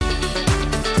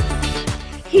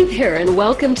Hey there, and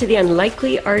welcome to the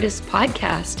Unlikely Artist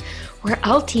Podcast, where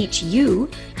I'll teach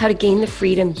you how to gain the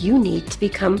freedom you need to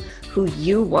become who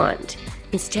you want,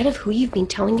 instead of who you've been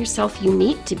telling yourself you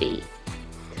need to be.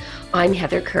 I'm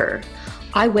Heather Kerr.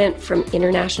 I went from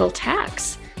international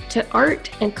tax to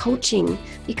art and coaching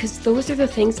because those are the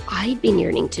things I've been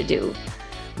yearning to do.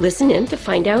 Listen in to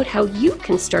find out how you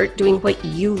can start doing what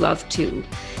you love too,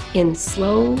 in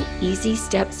slow, easy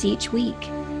steps each week.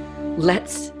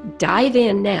 Let's dive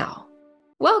in now.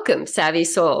 Welcome, Savvy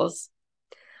Souls.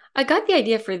 I got the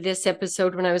idea for this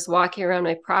episode when I was walking around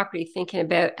my property thinking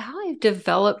about how I've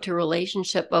developed a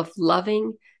relationship of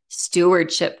loving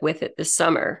stewardship with it this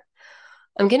summer.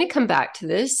 I'm going to come back to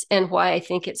this and why I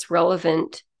think it's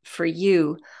relevant for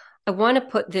you. I want to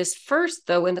put this first,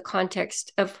 though, in the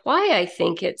context of why I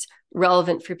think it's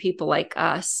relevant for people like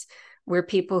us. We're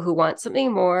people who want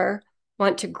something more,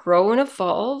 want to grow and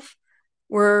evolve.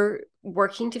 We're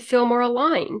working to feel more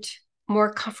aligned,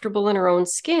 more comfortable in our own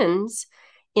skins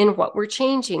in what we're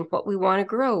changing, what we want to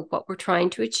grow, what we're trying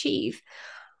to achieve.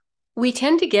 We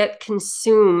tend to get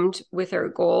consumed with our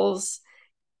goals,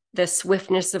 the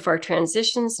swiftness of our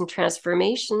transitions and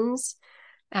transformations,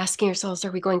 asking ourselves,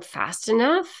 are we going fast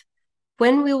enough?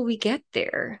 When will we get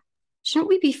there? Shouldn't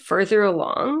we be further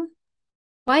along?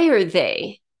 Why are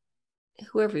they,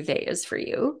 whoever they is for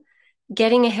you,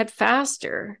 getting ahead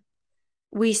faster?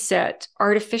 We set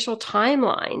artificial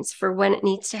timelines for when it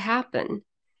needs to happen.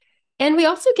 And we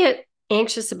also get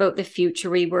anxious about the future.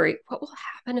 We worry, what will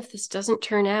happen if this doesn't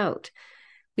turn out?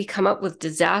 We come up with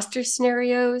disaster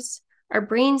scenarios. Our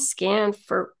brains scan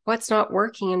for what's not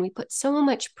working, and we put so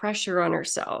much pressure on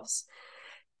ourselves.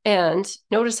 And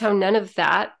notice how none of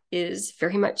that is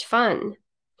very much fun,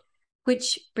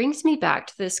 which brings me back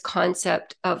to this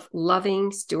concept of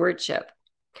loving stewardship.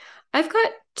 I've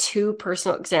got two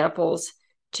personal examples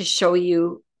to show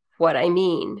you what I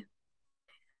mean.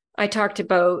 I talked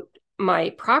about my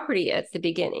property at the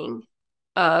beginning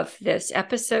of this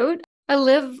episode. I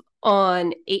live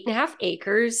on 8.5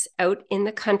 acres out in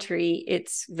the country.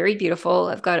 It's very beautiful.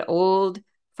 I've got an old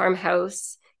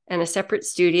farmhouse and a separate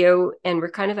studio, and we're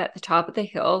kind of at the top of the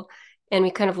hill, and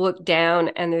we kind of look down,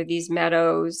 and there are these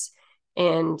meadows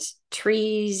and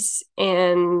trees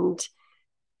and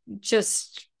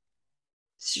just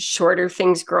shorter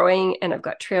things growing, and I've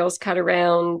got trails cut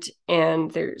around,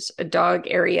 and there's a dog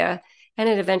area, and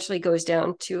it eventually goes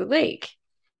down to a lake.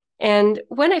 And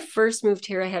when I first moved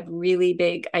here, I had really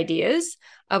big ideas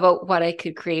about what I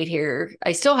could create here.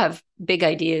 I still have big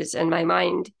ideas, and my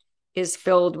mind is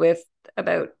filled with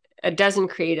about a dozen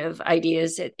creative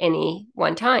ideas at any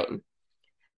one time.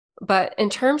 But in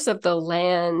terms of the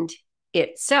land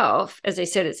itself, as I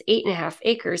said, it's 8.5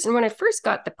 acres. And when I first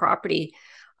got the property,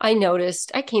 I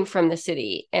noticed I came from the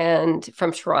city and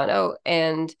from Toronto,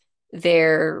 and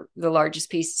they're the largest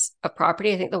piece of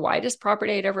property. I think the widest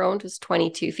property I'd ever owned was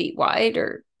 22 feet wide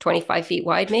or 25 feet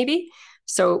wide, maybe.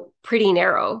 So pretty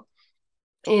narrow.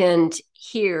 And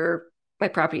here, my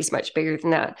property is much bigger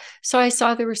than that. So I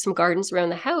saw there were some gardens around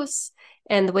the house.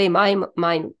 And the way my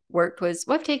mind worked was,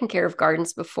 well, I've taken care of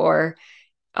gardens before.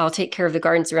 I'll take care of the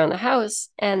gardens around the house.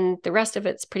 And the rest of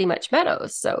it's pretty much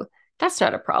meadows. So that's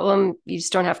not a problem. You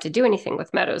just don't have to do anything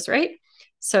with meadows, right?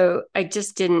 So I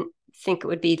just didn't think it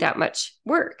would be that much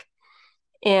work.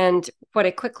 And what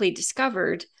I quickly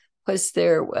discovered was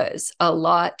there was a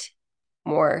lot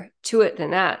more to it than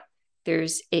that.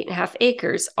 There's 8.5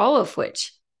 acres, all of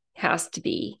which has to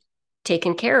be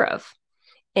taken care of.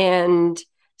 And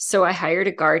so I hired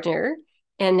a gardener,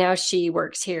 and now she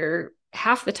works here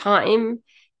half the time,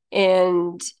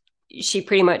 and she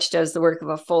pretty much does the work of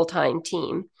a full-time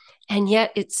team. And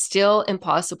yet it's still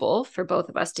impossible for both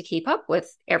of us to keep up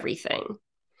with everything.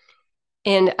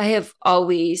 And I have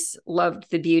always loved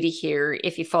the beauty here.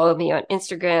 If you follow me on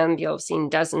Instagram, you'll have seen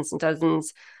dozens and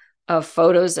dozens of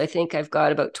photos. I think I've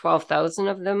got about 12,000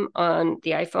 of them on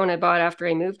the iPhone I bought after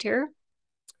I moved here.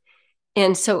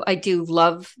 And so I do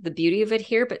love the beauty of it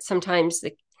here, but sometimes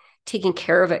taking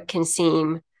care of it can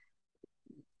seem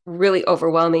really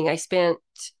overwhelming. I spent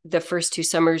the first 2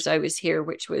 summers I was here,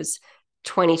 which was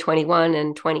 2021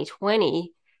 and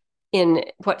 2020, in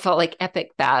what felt like epic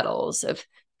battles of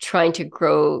trying to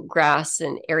grow grass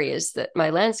in areas that my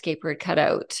landscaper had cut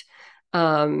out,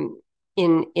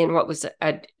 in what was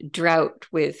a drought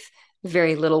with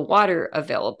very little water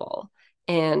available.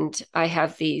 And I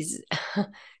have these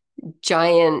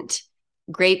giant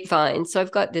grapevines. So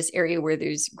I've got this area where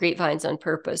there's grapevines on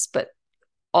purpose, but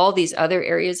all these other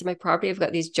areas of my property, I've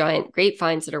got these giant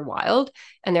grapevines that are wild,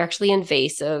 and they're actually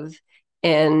invasive.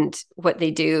 And what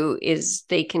they do is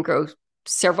they can grow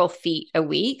several feet a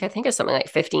week. I think it's something like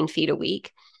 15 feet a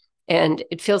week. And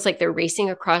it feels like they're racing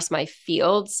across my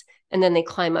fields, and then they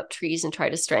climb up trees and try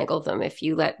to strangle them. If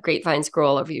you let grapevines grow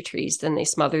all over your trees, then they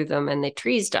smother them and the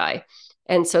trees die.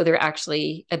 And so they're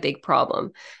actually a big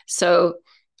problem. So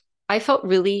I felt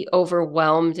really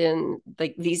overwhelmed in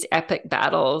like these epic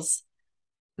battles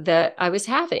that I was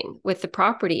having with the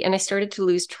property. And I started to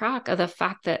lose track of the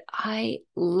fact that I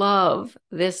love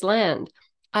this land.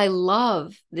 I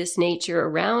love this nature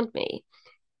around me.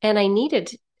 And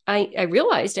I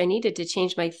realized I needed to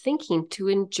change my thinking to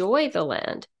enjoy the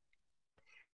land.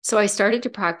 So I started to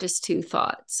practice two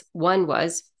thoughts. One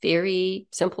was very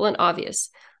simple and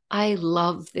obvious. I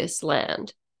love this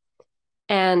land.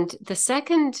 And the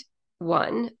second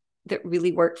one that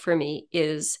really worked for me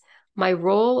is my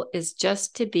role is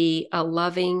just to be a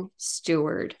loving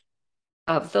steward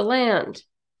of the land.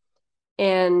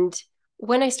 And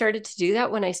when I started to do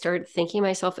that, when I started thinking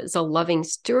myself as a loving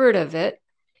steward of it,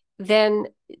 then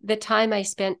the time I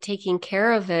spent taking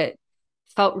care of it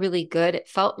felt really good. It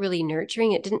felt really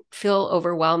nurturing. It didn't feel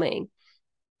overwhelming.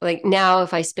 Like now,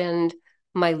 if I spend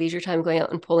my leisure time going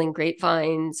out and pulling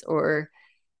grapevines or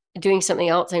doing something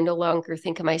else, I no longer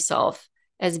think of myself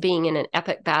as being in an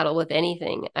epic battle with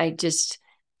anything. I just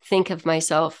think of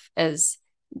myself as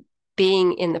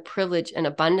being in the privilege and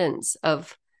abundance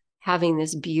of having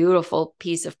this beautiful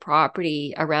piece of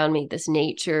property around me, this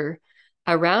nature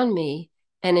around me,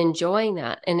 and enjoying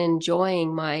that and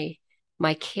enjoying my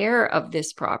care of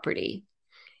this property.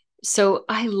 So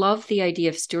I love the idea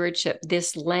of stewardship.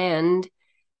 This land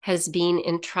has been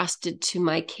entrusted to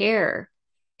my care.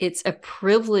 It's a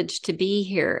privilege to be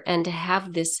here and to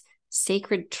have this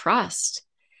sacred trust.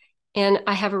 And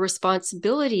I have a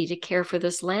responsibility to care for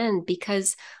this land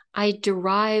because I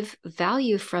derive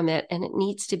value from it and it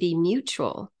needs to be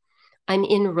mutual. I'm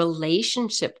in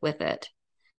relationship with it.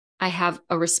 I have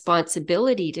a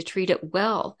responsibility to treat it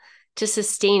well, to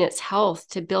sustain its health,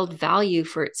 to build value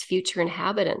for its future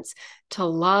inhabitants, to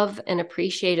love and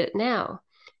appreciate it now.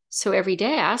 So every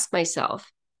day I ask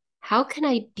myself, how can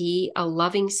I be a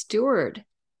loving steward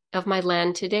of my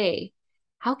land today?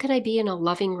 How can I be in a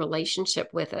loving relationship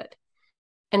with it?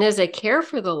 And as I care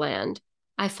for the land,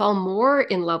 I fall more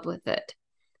in love with it.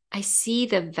 I see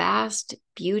the vast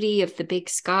beauty of the big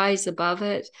skies above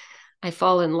it. I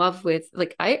fall in love with,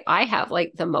 like, I have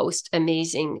like the most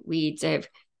amazing weeds. I have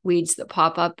weeds that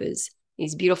pop up as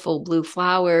these beautiful blue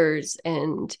flowers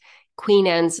and Queen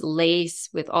Anne's lace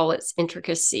with all its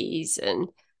intricacies. And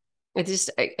I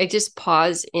just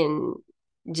pause in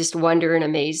just wonder and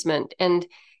amazement. And,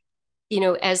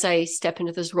 as I step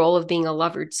into this role of being a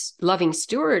loving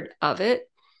steward of it,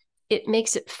 it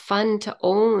makes it fun to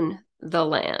own the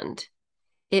land.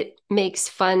 It makes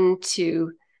fun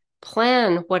to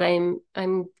plan what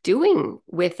I'm doing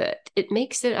with it. It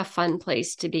makes it a fun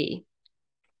place to be.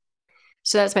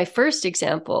 So that's my first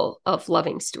example of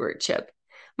loving stewardship.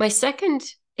 My second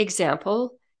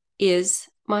example is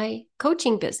my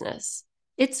coaching business.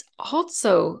 It's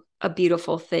also a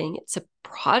beautiful thing. It's a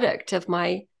product of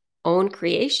my own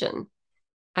creation.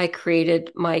 I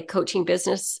created my coaching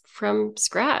business from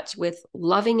scratch with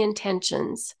loving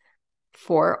intentions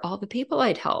for all the people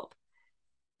I'd help.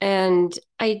 And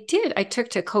I did. I took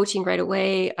to coaching right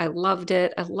away. I loved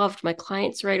it. I loved my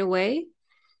clients right away.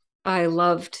 I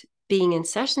loved being in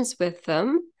sessions with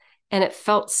them. And it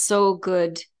felt so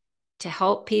good to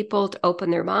help people to open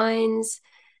their minds,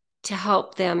 to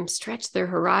help them stretch their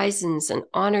horizons and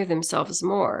honor themselves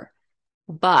more.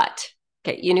 But,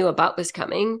 okay, you knew a but was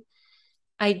coming.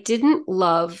 I didn't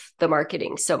love the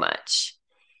marketing so much.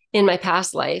 In my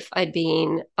past life, I'd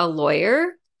been a lawyer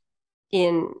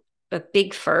in a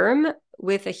big firm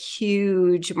with a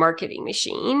huge marketing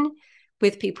machine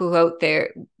with people out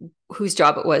there whose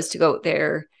job it was to go out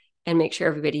there and make sure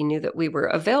everybody knew that we were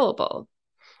available.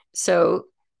 So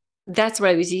that's what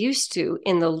I was used to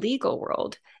in the legal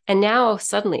world. And now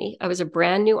suddenly I was a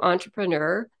brand new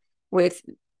entrepreneur with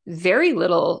very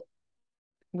little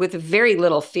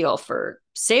feel for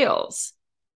sales,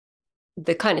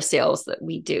 the kind of sales that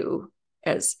we do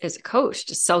as a coach,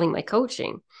 just selling my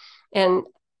coaching. And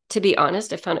to be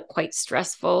honest, I found it quite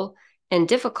stressful and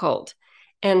difficult.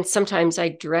 And sometimes I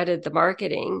dreaded the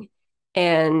marketing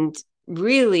and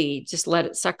really just let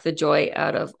it suck the joy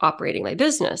out of operating my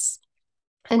business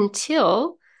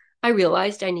until I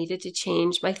realized I needed to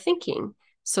change my thinking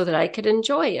so that I could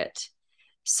enjoy it.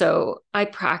 So I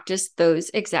practiced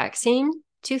those exact same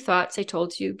two thoughts I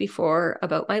told you before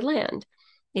about my land,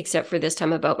 except for this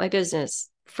time about my business.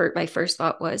 My first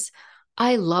thought was,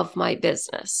 I love my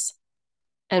business.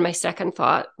 And my second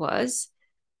thought was,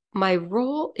 my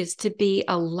role is to be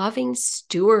a loving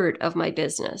steward of my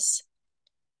business,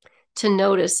 to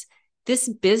notice this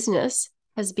business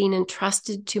has been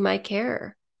entrusted to my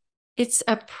care. It's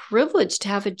a privilege to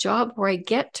have a job where I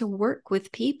get to work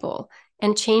with people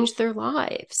and change their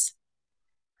lives.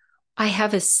 I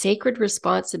have a sacred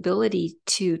responsibility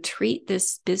to treat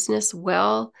this business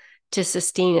well, to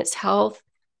sustain its health,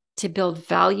 to build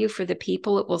value for the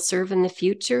people it will serve in the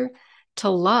future, to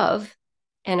love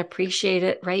and appreciate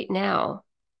it right now,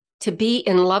 to be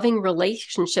in loving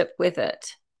relationship with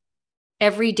it.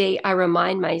 Every day I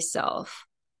remind myself,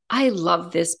 I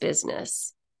love this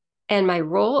business, and my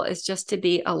role is just to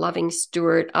be a loving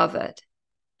steward of it,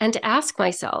 and to ask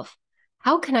myself,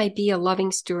 how can I be a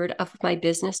loving steward of my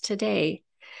business today?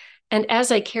 And as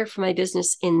I care for my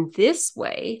business in this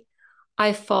way,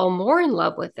 I fall more in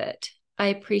love with it. I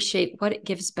appreciate what it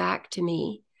gives back to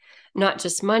me, not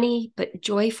just money, but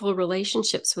joyful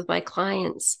relationships with my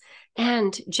clients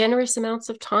and generous amounts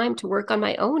of time to work on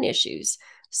my own issues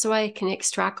so I can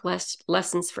extract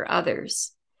lessons for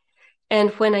others.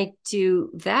 And when I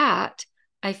do that,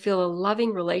 I feel a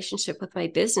loving relationship with my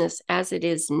business as it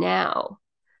is now,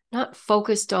 not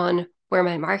focused on where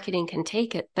my marketing can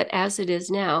take it, but as it is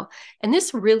now. And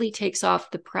this really takes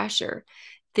off the pressure.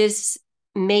 This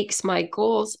makes my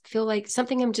goals feel like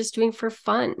something I'm just doing for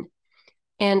fun.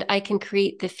 And I can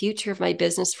create the future of my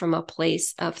business from a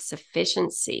place of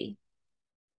sufficiency.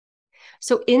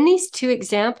 So in these two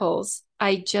examples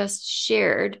I just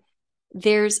shared,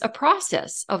 there's a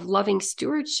process of loving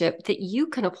stewardship that you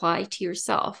can apply to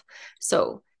yourself.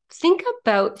 So think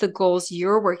about the goals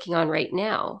you're working on right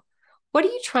now. What are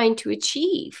you trying to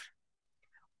achieve?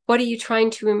 What are you trying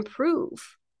to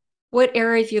improve? What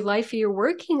area of your life are you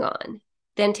working on?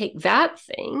 Then take that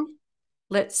thing.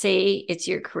 Let's say it's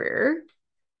your career.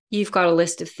 You've got a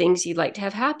list of things you'd like to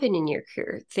have happen in your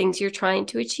career, things you're trying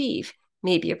to achieve,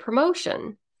 maybe a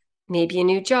promotion, maybe a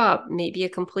new job, maybe a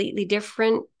completely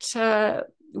different,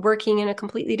 working in a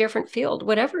completely different field,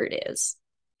 whatever it is.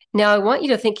 Now, I want you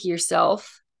to think of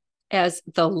yourself as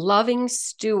the loving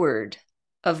steward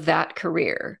of that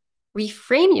career.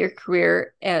 Reframe your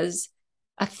career as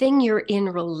a thing you're in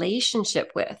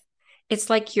relationship with. It's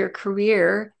like your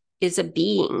career is a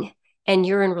being and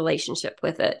you're in relationship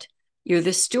with it. You're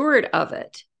the steward of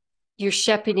it. You're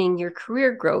shepherding your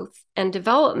career growth and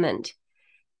development.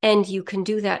 And you can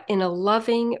do that in a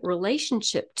loving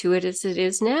relationship to it as it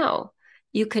is now.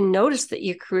 You can notice that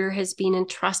your career has been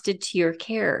entrusted to your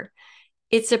care.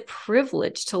 It's a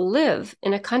privilege to live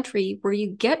in a country where you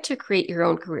get to create your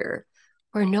own career,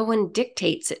 where no one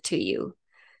dictates it to you.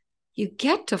 You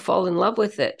get to fall in love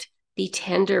with it, be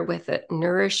tender with it,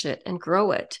 nourish it, and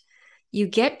grow it. You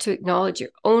get to acknowledge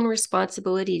your own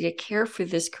responsibility to care for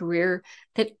this career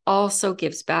that also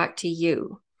gives back to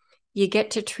you. You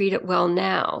get to treat it well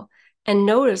now and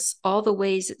notice all the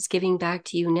ways it's giving back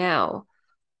to you now,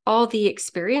 all the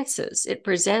experiences it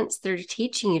presents that are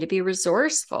teaching you to be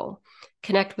resourceful,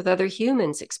 connect with other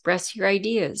humans, express your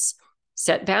ideas,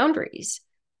 set boundaries,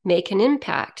 make an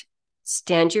impact,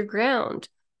 stand your ground,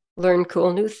 learn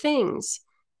cool new things,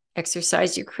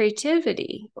 exercise your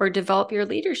creativity, or develop your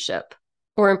leadership,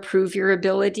 or improve your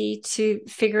ability to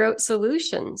figure out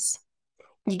solutions.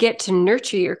 You get to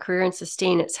nurture your career and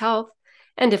sustain its health.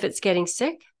 And if it's getting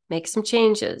sick, make some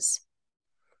changes.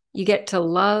 You get to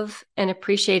love and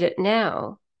appreciate it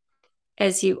now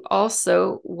as you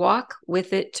also walk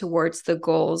with it towards the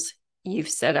goals you've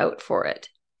set out for it.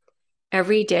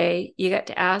 Every day, you get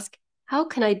to ask, how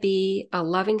can I be a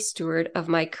loving steward of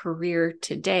my career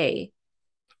today?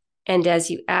 And as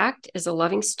you act as a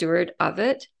loving steward of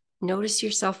it, notice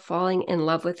yourself falling in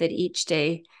love with it each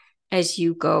day as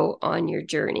you go on your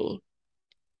journey.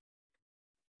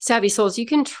 Savvy souls, you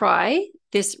can try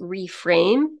this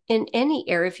reframe in any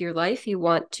area of your life you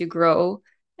want to grow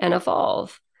and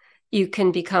evolve. You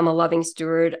can become a loving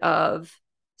steward of,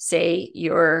 say,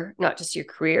 your, not just your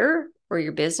career or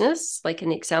your business, like in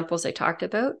the examples I talked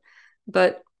about,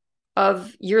 but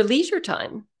of your leisure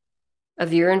time,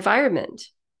 of your environment,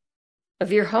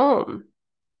 of your home,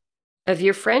 of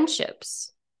your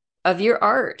friendships, of your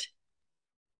art,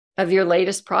 of your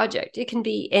latest project. It can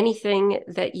be anything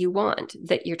that you want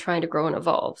that you're trying to grow and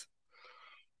evolve.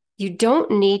 You don't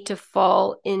need to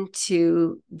fall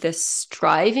into the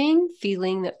striving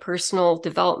feeling that personal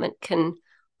development can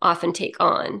often take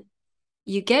on.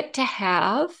 You get to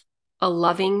have a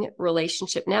loving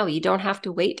relationship now. You don't have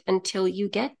to wait until you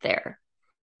get there.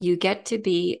 You get to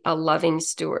be a loving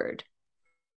steward.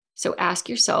 So ask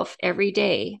yourself every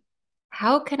day,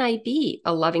 how can I be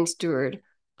a loving steward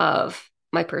of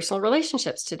my personal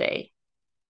relationships today?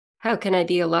 How can I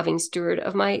be a loving steward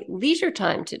of my leisure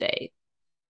time today?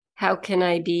 How can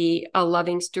I be a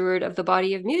loving steward of the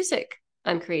body of music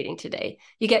I'm creating today.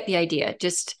 You get the idea.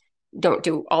 Just don't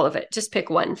do all of it. Just pick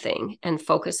one thing and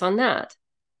focus on that.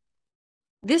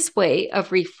 This way of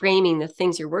reframing the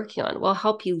things you're working on will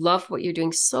help you love what you're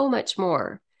doing so much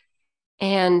more.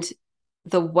 And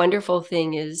the wonderful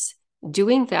thing is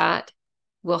doing that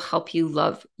will help you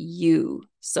love you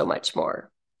so much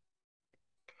more.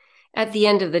 At the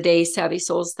end of the day, Savvy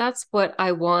Souls, that's what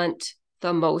I want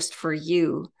the most for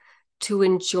you, to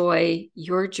enjoy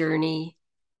your journey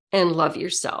and love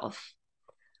yourself.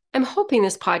 I'm hoping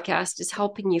this podcast is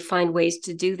helping you find ways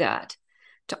to do that,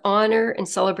 to honor and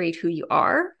celebrate who you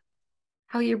are,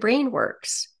 how your brain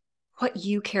works, what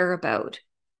you care about,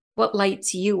 what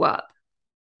lights you up,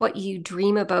 what you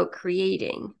dream about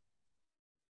creating,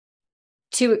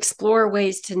 to explore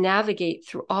ways to navigate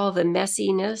through all the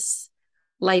messiness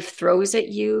life throws at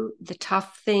you, the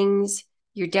tough things,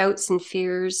 your doubts and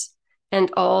fears,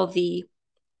 and all the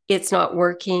it's not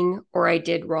working or I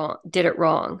did it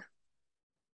wrong.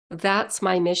 That's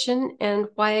my mission and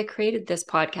why I created this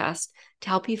podcast, to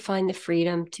help you find the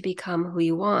freedom to become who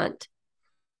you want.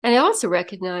 And I also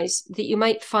recognize that you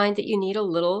might find that you need a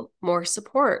little more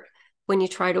support when you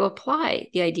try to apply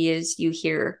the ideas you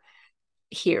hear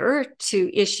here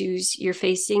to issues you're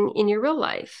facing in your real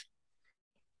life.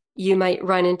 You might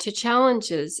run into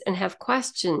challenges and have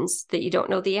questions that you don't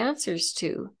know the answers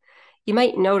to. You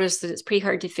might notice that it's pretty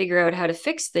hard to figure out how to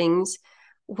fix things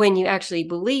when you actually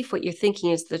believe what you're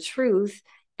thinking is the truth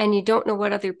and you don't know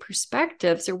what other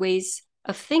perspectives or ways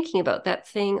of thinking about that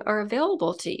thing are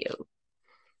available to you.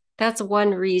 That's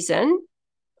one reason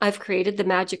I've created the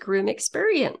Magic Room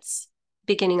Experience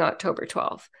beginning October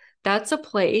 12th. That's a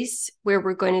place where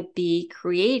we're going to be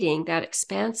creating that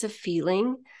expansive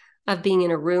feeling of being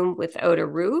in a room without a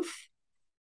roof,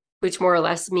 which more or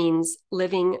less means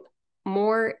living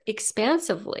more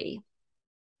expansively,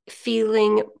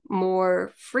 feeling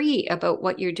more free about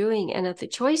what you're doing and of the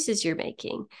choices you're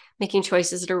making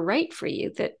choices that are right for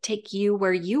you, that take you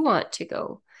where you want to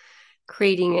go,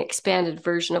 creating an expanded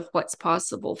version of what's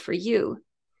possible for you.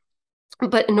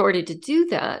 But in order to do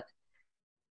that,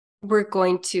 we're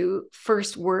going to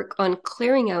first work on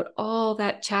clearing out all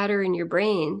that chatter in your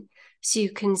brain so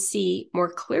you can see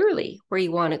more clearly where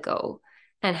you want to go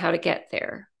and how to get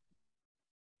there.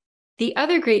 The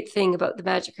other great thing about the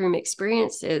Magic Room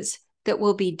Experience is that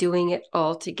we'll be doing it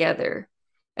all together.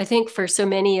 I think for so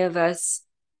many of us,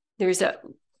 there's a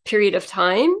period of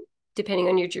time, depending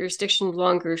on your jurisdiction,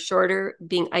 longer or shorter,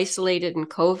 being isolated in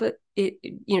COVID,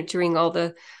 during all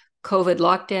the COVID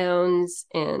lockdowns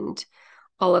and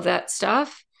all of that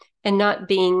stuff, and not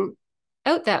being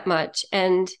out that much.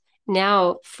 And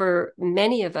now for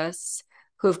many of us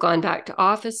who have gone back to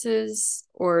offices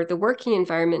or the working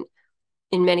environment,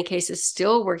 in many cases,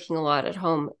 still working a lot at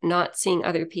home, not seeing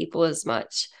other people as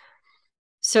much.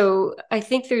 So I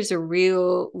think there's a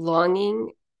real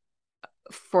longing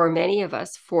for many of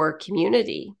us for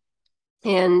community.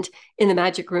 And in the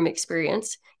Magic Room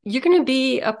Experience, you're going to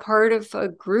be a part of a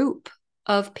group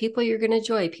of people you're going to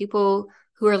enjoy, people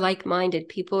who are like-minded,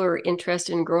 people who are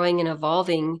interested in growing and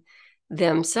evolving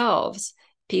themselves,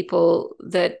 people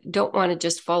that don't want to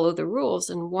just follow the rules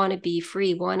and want to be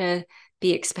free, want to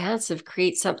be expansive,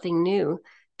 create something new,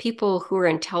 people who are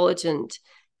intelligent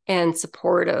and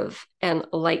supportive and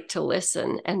like to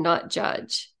listen and not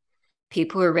judge,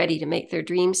 people who are ready to make their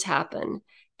dreams happen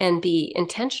and be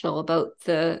intentional about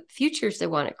the futures they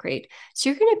want to create. So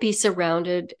you're going to be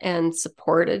surrounded and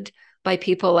supported by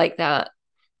people like that,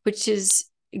 which is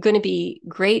going to be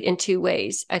great in two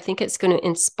ways. I think it's going to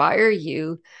inspire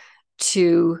you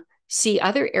to see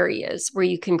other areas where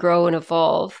you can grow and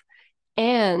evolve.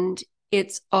 And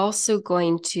it's also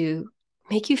going to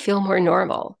make you feel more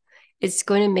normal. It's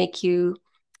going to make you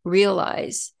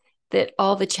realize that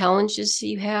all the challenges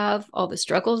you have, all the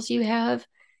struggles you have,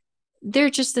 they're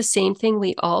just the same thing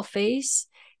we all face.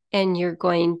 And you're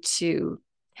going to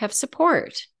have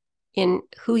support in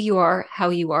who you are,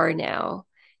 how you are now.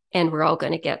 And we're all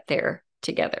going to get there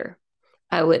together.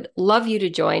 I would love you to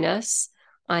join us.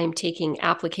 I'm taking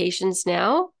applications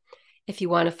now. If you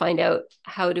want to find out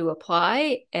how to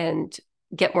apply and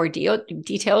get more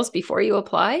details before you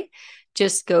apply,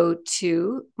 just go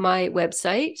to my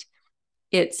website.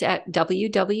 It's at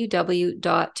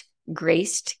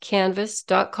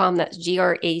www.gracedcanvas.com. That's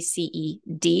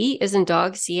GRACED as in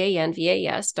dog,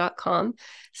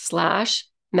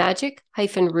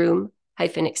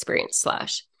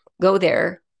 CANVAS.com/magic-room-experience/ Go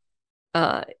there,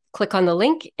 click on the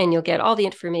link, and you'll get all the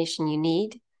information you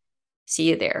need. See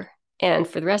you there. And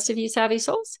for the rest of you Savvy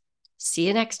Souls, see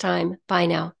you next time. Bye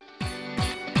now.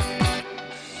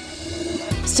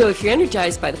 So So if you're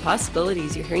energized by the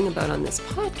possibilities you're hearing about on this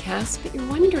podcast, but you're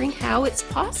wondering how it's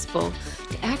possible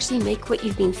to actually make what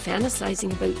you've been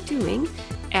fantasizing about doing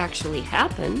actually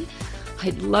happen,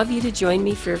 I'd love you to join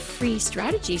me for a free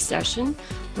strategy session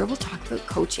where we'll talk about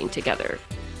coaching together.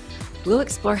 We'll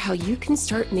explore how you can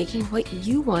start making what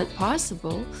you want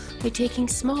possible by taking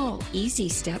small, easy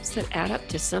steps that add up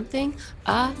to something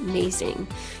amazing.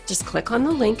 Just click on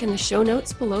the link in the show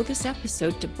notes below this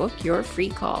episode to book your free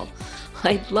call.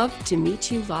 I'd love to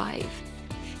meet you live.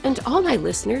 And all my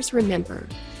listeners, remember,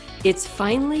 it's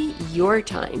finally your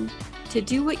time to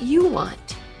do what you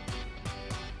want.